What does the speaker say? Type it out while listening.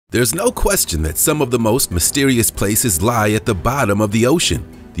There's no question that some of the most mysterious places lie at the bottom of the ocean.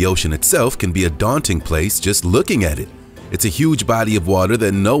 The ocean itself can be a daunting place just looking at it. It's a huge body of water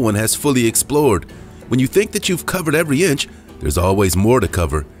that no one has fully explored. When you think that you've covered every inch, there's always more to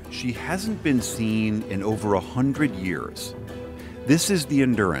cover. She hasn't been seen in over 100 years. This is the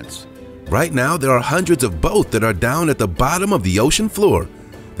Endurance. Right now, there are hundreds of boats that are down at the bottom of the ocean floor.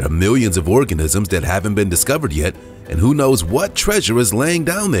 There are millions of organisms that haven't been discovered yet, and who knows what treasure is laying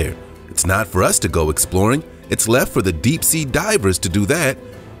down there. It's not for us to go exploring. It's left for the deep-sea divers to do that.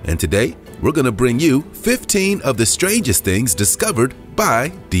 And today, we're going to bring you 15 of the strangest things discovered by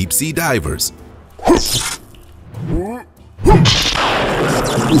deep-sea divers.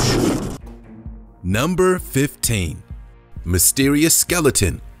 Number 15. Mysterious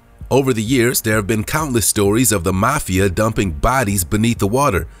skeleton. Over the years, there have been countless stories of the mafia dumping bodies beneath the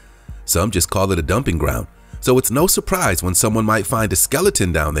water. Some just call it a dumping ground. So it's no surprise when someone might find a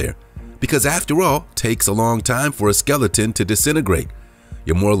skeleton down there. Because after all, it takes a long time for a skeleton to disintegrate.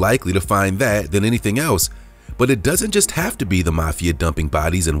 You're more likely to find that than anything else. But it doesn't just have to be the mafia dumping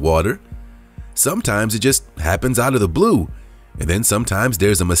bodies in water. Sometimes it just happens out of the blue. And then sometimes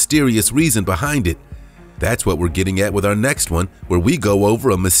there's a mysterious reason behind it. That's what we're getting at with our next one, where we go over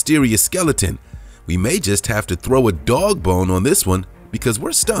a mysterious skeleton. We may just have to throw a dog bone on this one because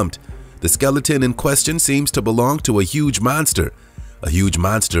we're stumped. The skeleton in question seems to belong to a huge monster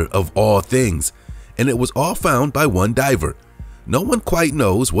of all things, and it was all found by one diver. No one quite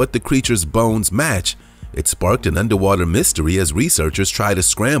knows what the creature's bones match. It sparked an underwater mystery as researchers try to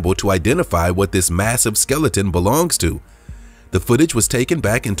scramble to identify what this massive skeleton belongs to. The footage was taken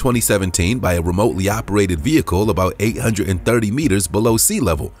back in 2017 by a remotely operated vehicle about 830 meters below sea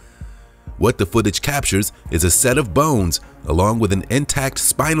level. What the footage captures is a set of bones along with an intact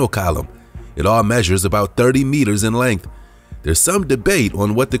spinal column. It all measures about 30 meters in length. There's some debate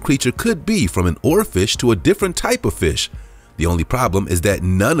on what the creature could be, from an oarfish to a different type of fish. The only problem is that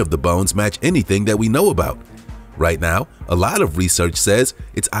none of the bones match anything that we know about. Right now, a lot of research says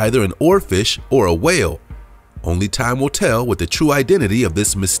it's either an oarfish or a whale. Only time will tell what the true identity of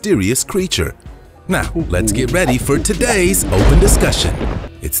this mysterious creature. Now, let's get ready for today's open discussion.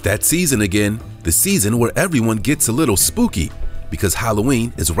 It's that season again, the season where everyone gets a little spooky, because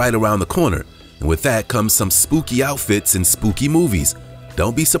Halloween is right around the corner, and with that comes some spooky outfits and spooky movies.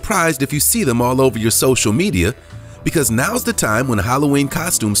 Don't be surprised if you see them all over your social media, because now's the time when Halloween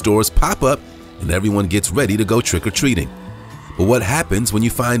costume stores pop up and everyone gets ready to go trick-or-treating. But what happens when you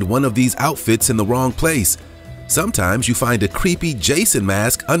find one of these outfits in the wrong place? Sometimes you find a creepy Jason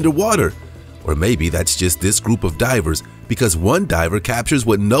mask underwater. Or maybe that's just this group of divers, because one diver captures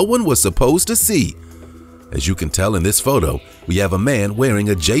what no one was supposed to see. As you can tell in this photo, we have a man wearing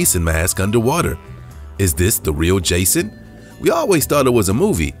a Jason mask underwater. Is this the real Jason? We always thought it was a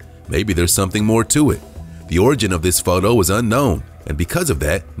movie. Maybe there's something more to it. The origin of this photo is unknown, and because of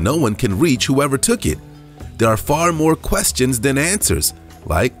that, no one can reach whoever took it. There are far more questions than answers,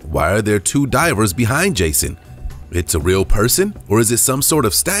 like why are there two divers behind Jason? It's a real person, or is it some sort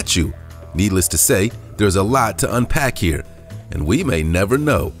of statue? Needless to say, there's a lot to unpack here, and we may never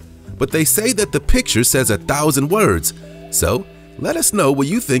know. But they say that the picture says 1,000 words, so let us know what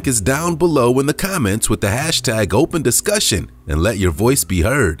you think is down below in the comments with the hashtag open discussion, and let your voice be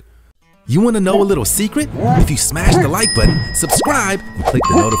heard. You want to know a little secret? If you smash the like button, subscribe, and click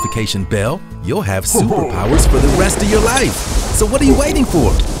the notification bell, you'll have superpowers for the rest of your life. So what are you waiting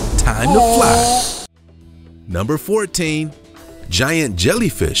for? Time to fly. Number 14. Giant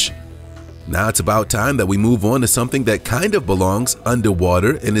jellyfish. Now it's about time that we move on to something that kind of belongs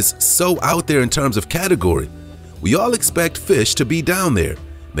underwater and is so out there in terms of category. We all expect fish to be down there,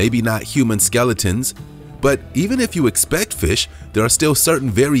 maybe not human skeletons, but even if you expect fish, there are still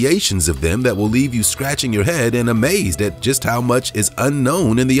certain variations of them that will leave you scratching your head and amazed at just how much is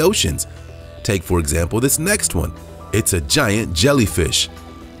unknown in the oceans. Take for example this next one. It's a giant jellyfish.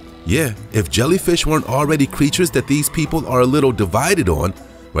 Yeah, if jellyfish weren't already creatures that these people are a little divided on,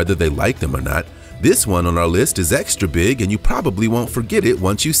 whether they like them or not, this one on our list is extra big and you probably won't forget it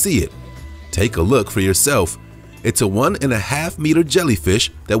once you see it. Take a look for yourself. It's a 1.5 meter jellyfish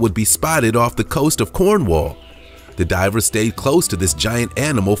that would be spotted off the coast of Cornwall. The divers stayed close to this giant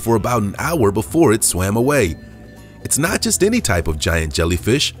animal for about an hour before it swam away. It's not just any type of giant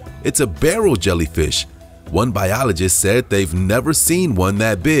jellyfish, it's a barrel jellyfish. One biologist said they've never seen one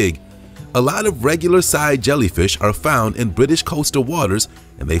that big. A lot of regular-sized jellyfish are found in British coastal waters,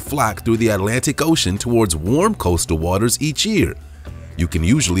 and they flock through the Atlantic Ocean towards warm coastal waters each year. You can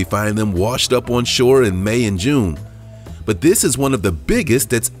usually find them washed up on shore in May and June. But this is one of the biggest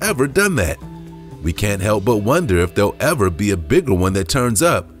that's ever done that. We can't help but wonder if there'll ever be a bigger one that turns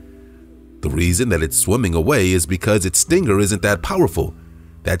up. The reason that it's swimming away is because its stinger isn't that powerful.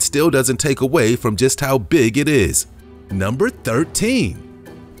 That still doesn't take away from just how big it is. Number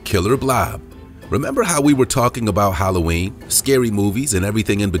 13. Killer blob. Remember how we were talking about Halloween, scary movies, and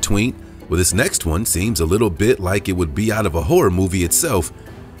everything in between? Well, this next one seems a little bit like it would be out of a horror movie itself.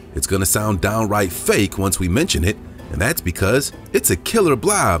 It's gonna sound downright fake once we mention it, and that's because it's a killer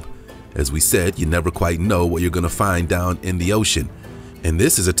blob. As we said, you never quite know what you're gonna find down in the ocean. And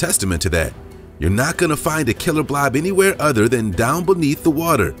this is a testament to that. You're not gonna find a killer blob anywhere other than down beneath the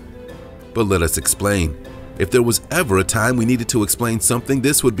water. But let us explain. If there was ever a time we needed to explain something,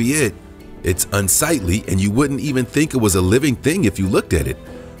 this would be it. It's unsightly, and you wouldn't even think it was a living thing if you looked at it.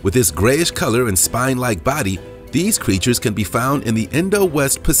 With this grayish color and spine-like body, these creatures can be found in the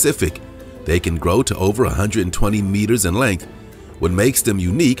Indo-West Pacific. They can grow to over 120 meters in length. What makes them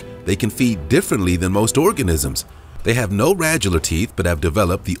unique, they can feed differently than most organisms. They have no radula teeth but have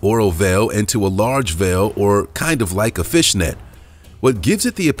developed the oral veil into a large veil, or kind of like a fishnet. What gives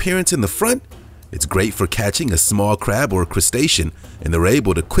it the appearance in the front? It's great for catching a small crab or a crustacean, and they're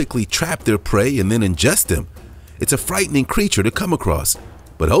able to quickly trap their prey and then ingest them. It's a frightening creature to come across,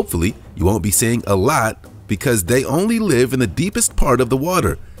 but hopefully you won't be seeing a lot because they only live in the deepest part of the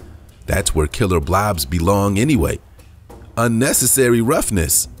water. That's where killer blobs belong anyway. Unnecessary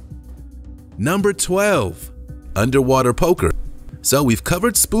roughness. Number 12. Underwater poker. So we've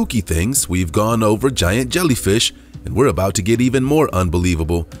covered spooky things, we've gone over giant jellyfish, and we're about to get even more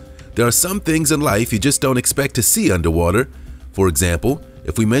unbelievable. There are some things in life you just don't expect to see underwater. For example,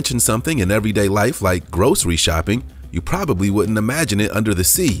 if we mention something in everyday life like grocery shopping, you probably wouldn't imagine it under the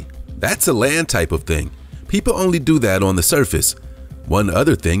sea. That's a land type of thing. People only do that on the surface. One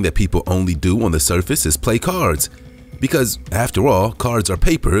other thing that people only do on the surface is play cards. Because after all, cards are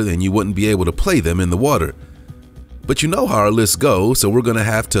paper and you wouldn't be able to play them in the water. But you know how our list goes, so we're gonna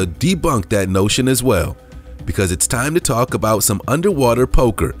have to debunk that notion as well. Because it's time to talk about some underwater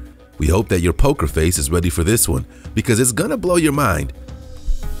poker. We hope that your poker face is ready for this one, because it's gonna blow your mind.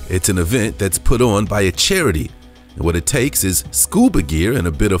 It's an event that's put on by a charity, and what it takes is scuba gear and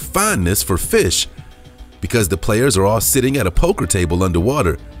a bit of fondness for fish. Because the players are all sitting at a poker table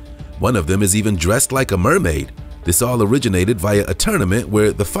underwater. One of them is even dressed like a mermaid. This all originated via a tournament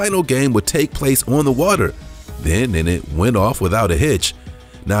where the final game would take place on the water. Then it went off without a hitch.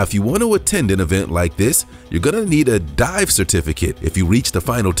 Now, if you want to attend an event like this, you're gonna need a dive certificate if you reach the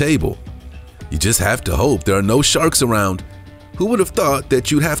final table. You just have to hope there are no sharks around. Who would have thought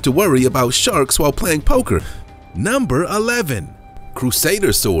that you'd have to worry about sharks while playing poker? Number 11.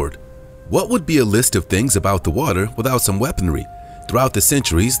 Crusader sword. What would be a list of things about the water without some weaponry? Throughout the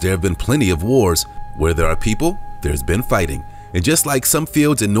centuries, there have been plenty of wars. Where there are people, there's been fighting. And just like some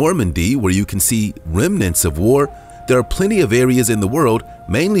fields in Normandy where you can see remnants of war, there are plenty of areas in the world,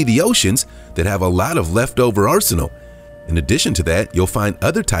 mainly the oceans, that have a lot of leftover arsenal. In addition to that, you'll find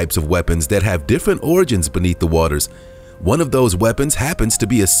other types of weapons that have different origins beneath the waters. One of those weapons happens to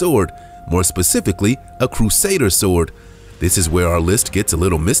be a sword, more specifically, a crusader sword. This is where our list gets a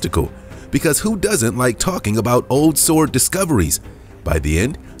little mystical, because who doesn't like talking about old sword discoveries? By the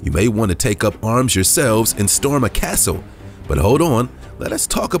end, you may want to take up arms yourselves and storm a castle. But hold on, let us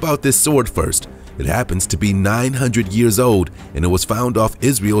talk about this sword first. It happens to be 900 years old, and it was found off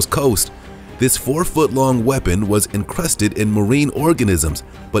Israel's coast. This 4-foot-long weapon was encrusted in marine organisms,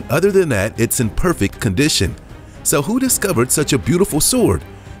 but other than that, it's in perfect condition. So who discovered such a beautiful sword?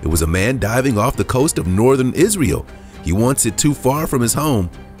 It was a man diving off the coast of northern Israel. He wants it too far from his home.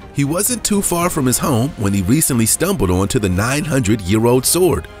 He wasn't too far from his home when he recently stumbled onto the 900-year-old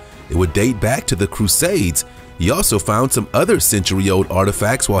sword. It would date back to the Crusades. He also found some other century-old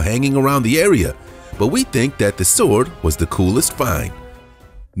artifacts while hanging around the area, but we think that the sword was the coolest find.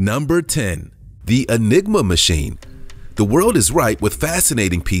 Number 10. The Enigma Machine. The world is ripe with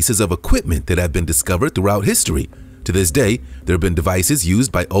fascinating pieces of equipment that have been discovered throughout history. To this day, there have been devices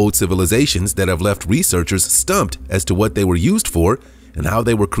used by old civilizations that have left researchers stumped as to what they were used for and how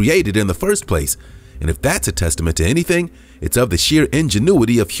they were created in the first place. And if that's a testament to anything, it's of the sheer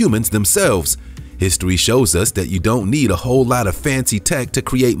ingenuity of humans themselves. History shows us that you don't need a whole lot of fancy tech to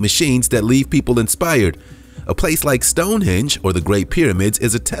create machines that leave people inspired. A place like Stonehenge or the Great Pyramids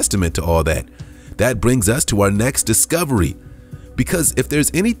is a testament to all that. That brings us to our next discovery. Because if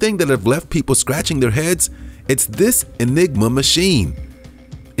there's anything that have left people scratching their heads, it's this Enigma machine.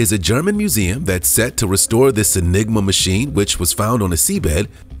 Is a German museum that's set to restore this Enigma machine, which was found on a seabed.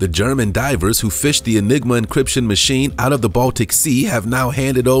 The German divers who fished the Enigma encryption machine out of the Baltic Sea have now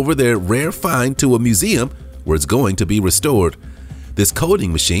handed over their rare find to a museum where it's going to be restored. This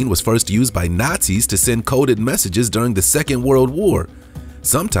coding machine was first used by Nazis to send coded messages during the Second World War.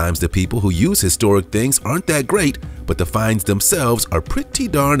 Sometimes the people who use historic things aren't that great, but the finds themselves are pretty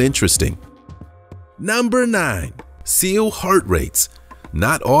darn interesting. Number 9. Seal heart rates.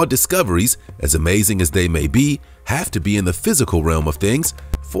 Not all discoveries, as amazing as they may be, have to be in the physical realm of things.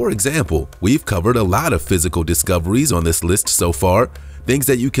 For example, we've covered a lot of physical discoveries on this list so far, things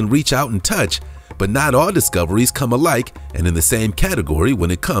that you can reach out and touch, but not all discoveries come alike and in the same category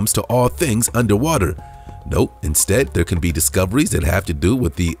when it comes to all things underwater. Nope, instead there can be discoveries that have to do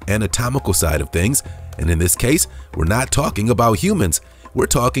with the anatomical side of things, and in this case, we're not talking about humans. We're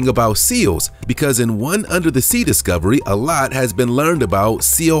talking about seals, because in one under-the-sea discovery, a lot has been learned about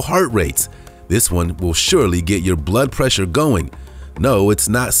seal heart rates. This one will surely get your blood pressure going. No, it's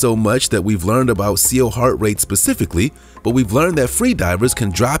not so much that we've learned about seal heart rate specifically, but we've learned that freedivers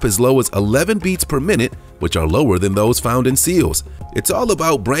can drop as low as 11 beats per minute, which are lower than those found in seals. It's all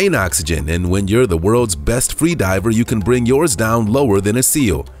about brain oxygen, and when you're the world's best freediver, you can bring yours down lower than a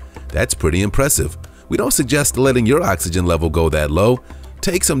seal. That's pretty impressive. We don't suggest letting your oxygen level go that low.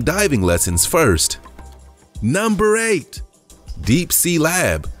 Take some diving lessons first. Number 8. Deep Sea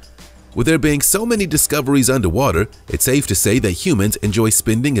Lab. With there being so many discoveries underwater, it's safe to say that humans enjoy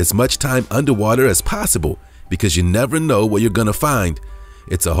spending as much time underwater as possible because you never know what you're gonna find.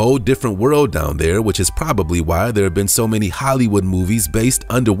 It's a whole different world down there, which is probably why there have been so many Hollywood movies based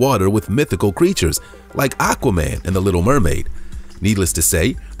underwater with mythical creatures like Aquaman and The Little Mermaid. Needless to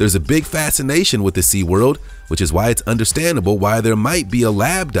say, there's a big fascination with the sea world, which is why it's understandable why there might be a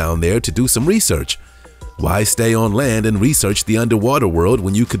lab down there to do some research. Why stay on land and research the underwater world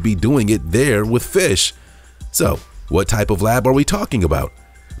when you could be doing it there with fish? So, what type of lab are we talking about?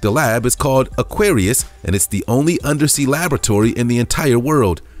 The lab is called Aquarius, and it's the only undersea laboratory in the entire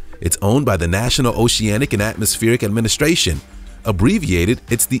world. It's owned by the National Oceanic and Atmospheric Administration. Abbreviated,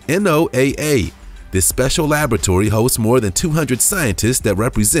 it's the NOAA. This special laboratory hosts more than 200 scientists that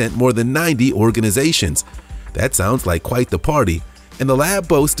represent more than 90 organizations. That sounds like quite the party. And the lab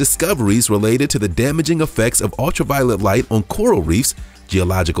boasts discoveries related to the damaging effects of ultraviolet light on coral reefs,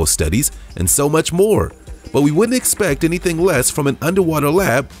 geological studies, and so much more. But we wouldn't expect anything less from an underwater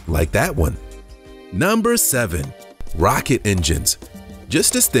lab like that one. Number 7. Rocket engines.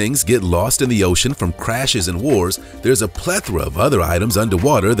 Just as things get lost in the ocean from crashes and wars, there's a plethora of other items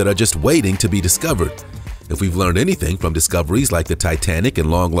underwater that are just waiting to be discovered. If we've learned anything from discoveries like the Titanic and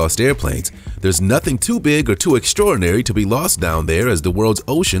long-lost airplanes, there's nothing too big or too extraordinary to be lost down there, as the world's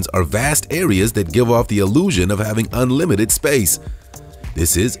oceans are vast areas that give off the illusion of having unlimited space.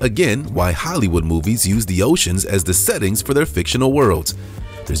 This is, again, why Hollywood movies use the oceans as the settings for their fictional worlds.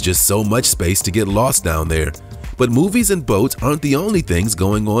 There's just so much space to get lost down there. But movies and boats aren't the only things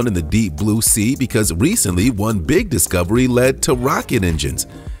going on in the deep blue sea, because recently one big discovery led to rocket engines.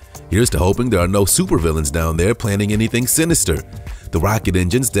 Here's to hoping there are no supervillains down there planning anything sinister. The rocket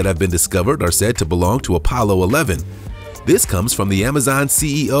engines that have been discovered are said to belong to Apollo 11. This comes from the Amazon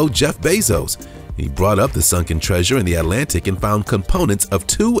CEO Jeff Bezos. He brought up the sunken treasure in the Atlantic and found components of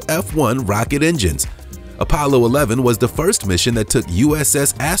 2 F-1 rocket engines. Apollo 11 was the first mission that took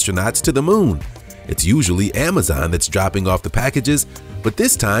USS astronauts to the moon. It's usually Amazon that's dropping off the packages, but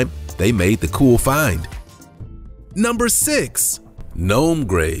this time they made the cool find. Number 6. Gnome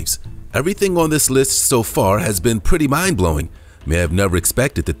graves. Everything on this list so far has been pretty mind-blowing. May have never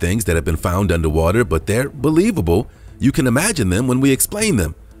expected the things that have been found underwater, but they're believable. You can imagine them when we explain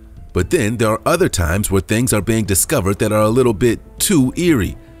them. But then there are other times where things are being discovered that are a little bit too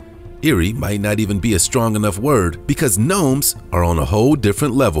eerie. Eerie might not even be a strong enough word, because gnomes are on a whole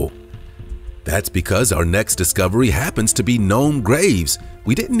different level. That's because our next discovery happens to be gnome graves.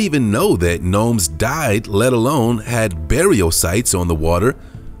 We didn't even know that gnomes died, let alone had burial sites on the water.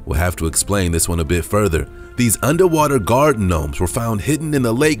 We'll have to explain this one a bit further. These underwater garden gnomes were found hidden in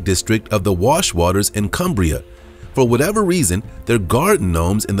the lake district of the Washwaters in Cumbria. For whatever reason, they're garden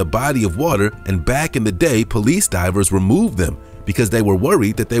gnomes in the body of water, and back in the day, police divers removed them because they were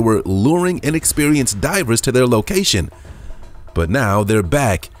worried that they were luring inexperienced divers to their location. But now they're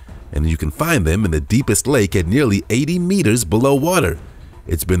back, and you can find them in the deepest lake at nearly 80 meters below water.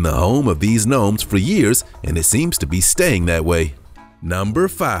 It's been the home of these gnomes for years, and it seems to be staying that way. Number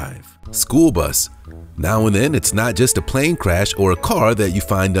 5. School bus. Now and then, it's not just a plane crash or a car that you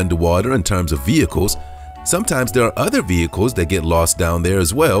find underwater in terms of vehicles. Sometimes there are other vehicles that get lost down there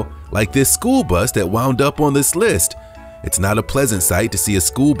as well, like this school bus that wound up on this list. It's not a pleasant sight to see a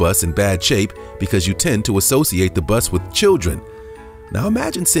school bus in bad shape because you tend to associate the bus with children. Now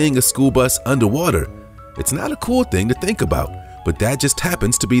imagine seeing a school bus underwater. It's not a cool thing to think about, but that just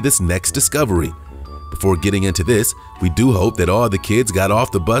happens to be this next discovery. Before getting into this, we do hope that all the kids got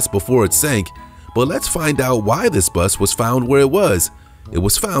off the bus before it sank, but let's find out why this bus was found where it was. It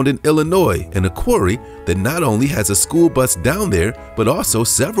was found in Illinois in a quarry that not only has a school bus down there, but also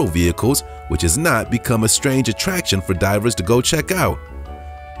several vehicles, which has not become a strange attraction for divers to go check out.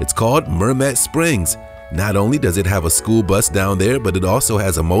 It's called Mermet Springs. Not only does it have a school bus down there, but it also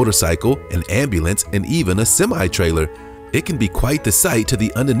has a motorcycle, an ambulance, and even a semi-trailer. It can be quite the sight to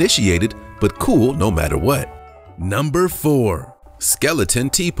the uninitiated, but cool no matter what. Number 4. Skeleton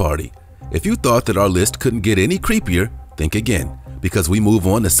Tea Party. If you thought that our list couldn't get any creepier, think again, because we move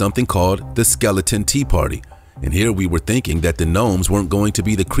on to something called the Skeleton Tea Party. And here we were thinking that the gnomes weren't going to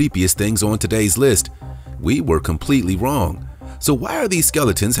be the creepiest things on today's list. We were completely wrong. So why are these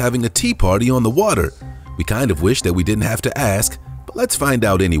skeletons having a tea party on the water? We kind of wish that we didn't have to ask, but let's find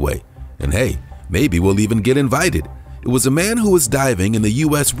out anyway. And hey, maybe we'll even get invited. It was a man who was diving in the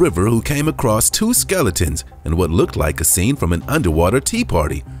US River who came across 2 skeletons in what looked like a scene from an underwater tea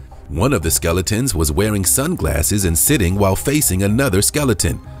party. One of the skeletons was wearing sunglasses and sitting while facing another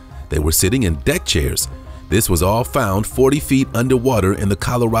skeleton. They were sitting in deck chairs. This was all found 40 feet underwater in the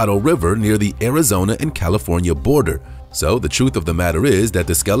Colorado River near the Arizona and California border. So the truth of the matter is that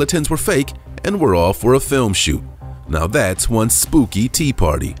the skeletons were fake and were all for a film shoot. Now that's one spooky tea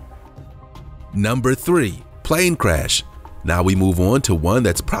party. Number 3. Plane crash. Now we move on to one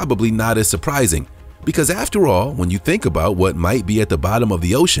that's probably not as surprising, because after all, when you think about what might be at the bottom of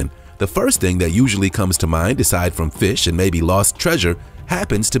the ocean, the first thing that usually comes to mind, aside from fish and maybe lost treasure,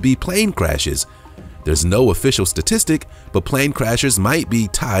 happens to be plane crashes. There's no official statistic, but plane crashes might be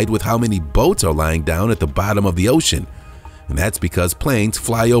tied with how many boats are lying down at the bottom of the ocean. And that's because planes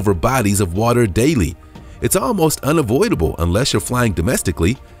fly over bodies of water daily. It's almost unavoidable unless you're flying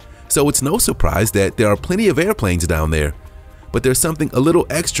domestically. So it's no surprise that there are plenty of airplanes down there. But there's something a little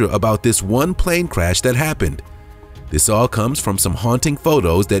extra about this one plane crash that happened. This all comes from some haunting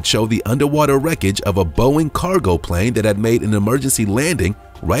photos that show the underwater wreckage of a Boeing cargo plane that had made an emergency landing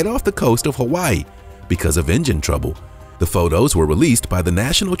right off the coast of Hawaii because of engine trouble. The photos were released by the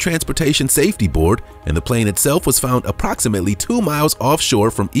National Transportation Safety Board, and the plane itself was found approximately 2 miles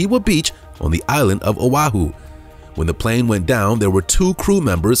offshore from Iwa Beach on the island of Oahu. When the plane went down, there were 2 crew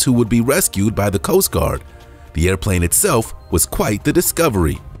members who would be rescued by the Coast Guard. The airplane itself was quite the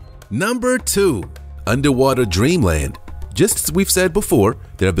discovery. Number 2. Underwater Dreamland. Just as we've said before,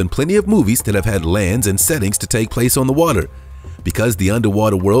 there have been plenty of movies that have had lands and settings to take place on the water. Because the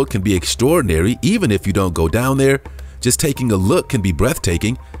underwater world can be extraordinary even if you don't go down there, just taking a look can be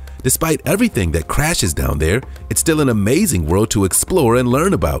breathtaking. Despite everything that crashes down there, it's still an amazing world to explore and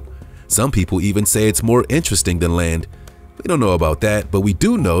learn about. Some people even say it's more interesting than land. We don't know about that, but we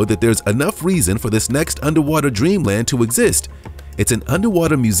do know that there's enough reason for this next underwater dreamland to exist. It's an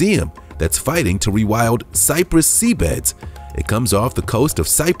underwater museum that's fighting to rewild Cyprus seabeds. It comes off the coast of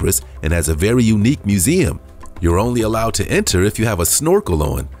Cyprus and has a very unique museum. You're only allowed to enter if you have a snorkel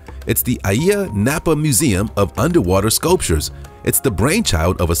on. It's the Aia Napa Museum of Underwater Sculptures. It's the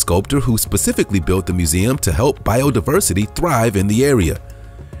brainchild of a sculptor who specifically built the museum to help biodiversity thrive in the area.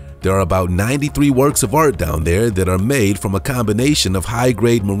 There are about 93 works of art down there that are made from a combination of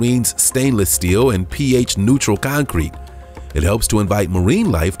high-grade marine stainless steel and pH-neutral concrete. It helps to invite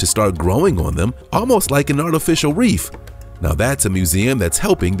marine life to start growing on them, almost like an artificial reef. Now that's a museum that's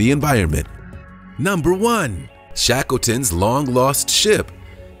helping the environment. Number 1. Shackleton's long-lost ship.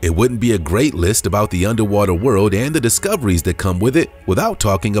 It wouldn't be a great list about the underwater world and the discoveries that come with it without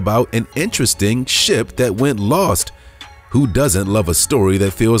talking about an interesting ship that went lost. Who doesn't love a story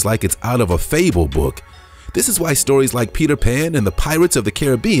that feels like it's out of a fable book? This is why stories like Peter Pan and the Pirates of the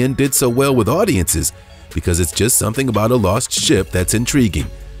Caribbean did so well with audiences, because it's just something about a lost ship that's intriguing.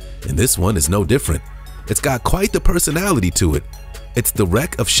 And this one is no different. It's got quite the personality to it. It's the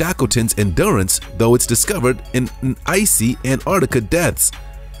wreck of Shackleton's Endurance, though it's discovered in an icy Antarctica depths.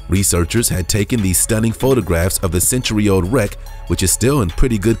 Researchers had taken these stunning photographs of the century-old wreck, which is still in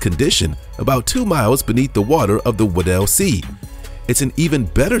pretty good condition, about 2 miles beneath the water of the Weddell Sea. It's in even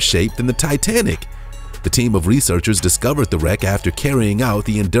better shape than the Titanic. The team of researchers discovered the wreck after carrying out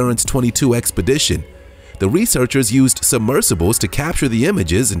the Endurance 22 expedition. The researchers used submersibles to capture the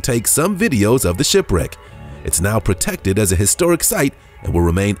images and take some videos of the shipwreck. It's now protected as a historic site and will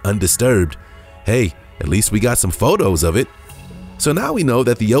remain undisturbed. Hey, at least we got some photos of it. So now we know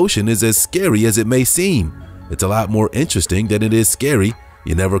that the ocean is as scary as it may seem. It's a lot more interesting than it is scary.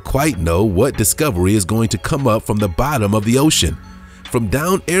 You never quite know what discovery is going to come up from the bottom of the ocean. From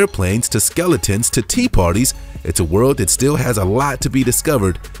downed airplanes to skeletons to tea parties, it's a world that still has a lot to be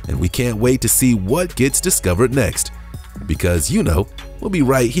discovered, and we can't wait to see what gets discovered next. Because, you know, we'll be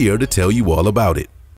right here to tell you all about it.